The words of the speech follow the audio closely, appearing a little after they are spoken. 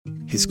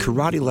His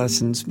karate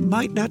lessons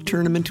might not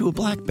turn him into a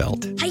black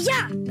belt.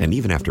 Hi-ya! And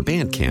even after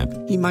band camp,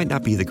 he might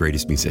not be the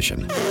greatest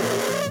musician.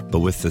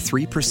 But with the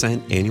 3%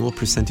 annual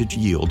percentage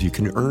yield you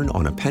can earn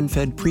on a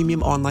PenFed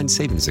premium online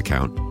savings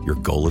account, your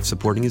goal of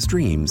supporting his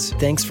dreams...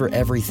 Thanks for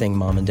everything,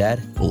 Mom and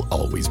Dad. ...will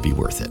always be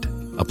worth it.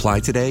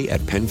 Apply today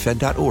at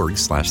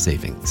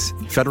PenFed.org/savings.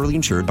 Federally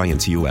insured by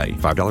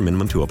NCUA. $5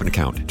 minimum to open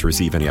account. To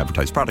receive any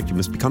advertised product, you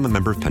must become a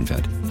member of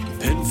PenFed.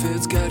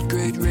 PenFed's got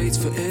great rates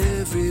for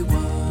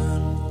everyone.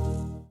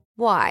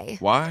 Why?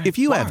 Why? If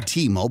you have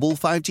T-Mobile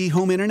 5G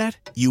home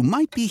internet, you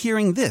might be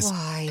hearing this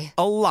Why?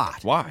 a lot.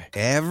 Why?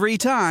 Every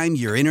time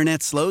your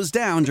internet slows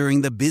down during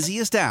the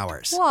busiest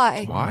hours.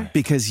 Why? Why?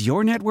 Because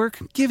your network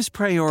gives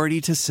priority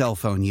to cell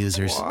phone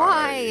users.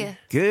 Why?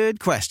 Good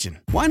question.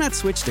 Why not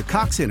switch to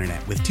Cox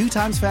Internet with 2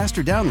 times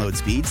faster download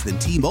speeds than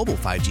T-Mobile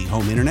 5G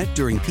home internet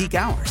during peak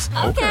hours?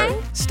 Okay.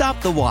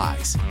 Stop the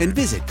whys and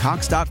visit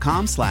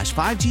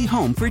cox.com/5G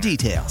home for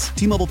details.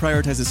 T-Mobile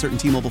prioritizes certain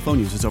T-Mobile phone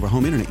users over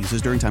home internet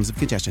users during times of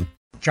congestion.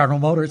 General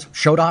Motors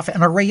showed off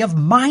an array of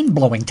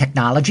mind-blowing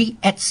technology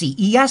at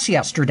CES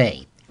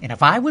yesterday. And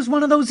if I was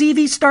one of those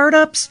EV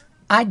startups,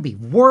 I'd be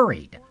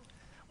worried.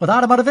 With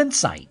Automotive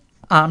Insight,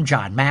 I'm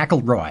John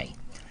McElroy.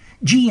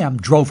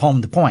 GM drove home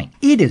the point.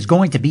 It is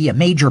going to be a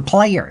major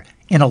player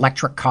in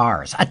electric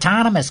cars,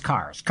 autonomous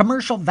cars,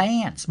 commercial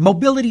vans,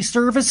 mobility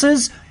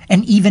services,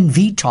 and even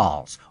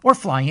VTOLs, or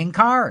flying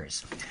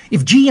cars.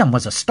 If GM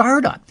was a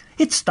startup,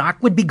 its stock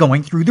would be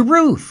going through the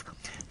roof.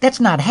 That's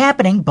not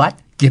happening, but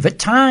give it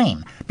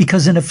time,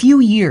 because in a few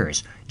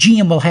years,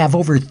 GM will have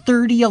over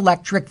 30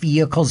 electric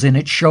vehicles in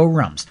its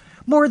showrooms,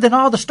 more than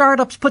all the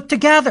startups put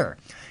together.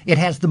 It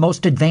has the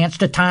most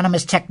advanced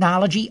autonomous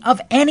technology of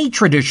any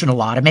traditional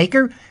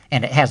automaker,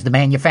 and it has the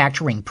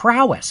manufacturing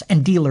prowess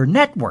and dealer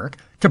network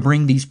to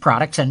bring these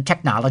products and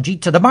technology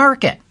to the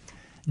market.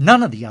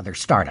 None of the other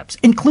startups,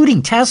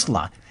 including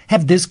Tesla,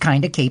 have this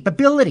kind of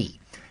capability.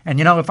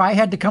 And if I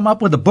had to come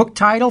up with a book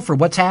title for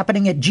what's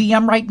happening at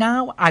GM right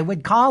now, I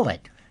would call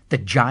it The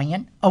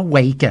Giant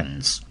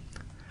Awakens.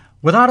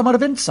 With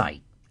Automotive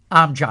Insight,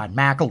 I'm John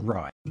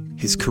McElroy.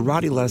 His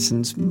karate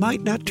lessons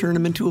might not turn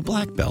him into a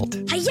black belt.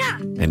 Hi-ya!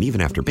 And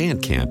even after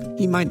band camp,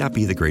 he might not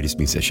be the greatest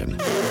musician.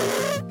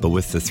 But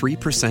with the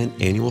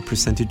 3% annual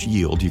percentage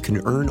yield you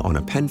can earn on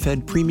a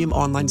PenFed premium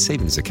online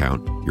savings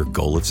account, your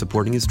goal of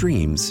supporting his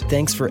dreams...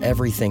 Thanks for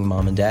everything,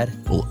 Mom and Dad.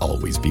 ...will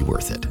always be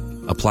worth it.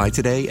 Apply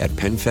today at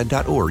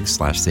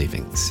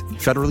PenFed.org/savings.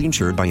 Federally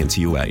insured by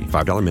NCUA.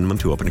 $5 minimum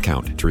to open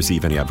account. To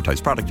receive any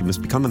advertised product, you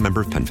must become a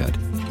member of PenFed.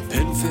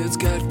 PenFed's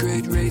got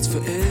great rates for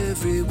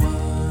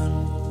everyone.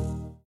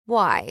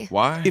 Why?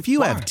 Why? If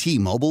you have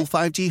T-Mobile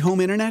 5G home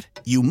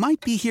internet, you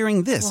might be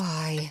hearing this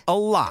Why? a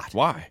lot.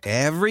 Why?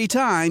 Every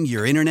time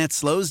your internet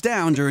slows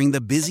down during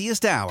the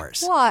busiest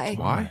hours. Why?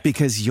 Why?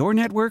 Because your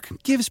network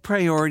gives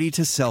priority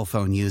to cell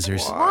phone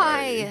users.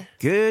 Why?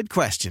 Good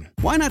question.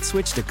 Why not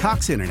switch to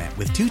Cox Internet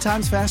with 2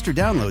 times faster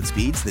download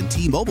speeds than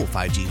T-Mobile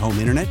 5G home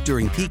internet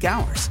during peak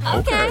hours?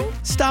 Okay.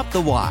 Stop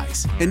the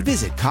whys and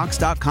visit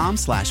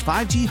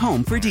cox.com/5G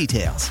home for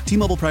details.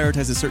 T-Mobile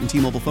prioritizes certain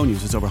T-Mobile phone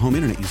users over home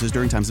internet users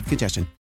during times of congestion.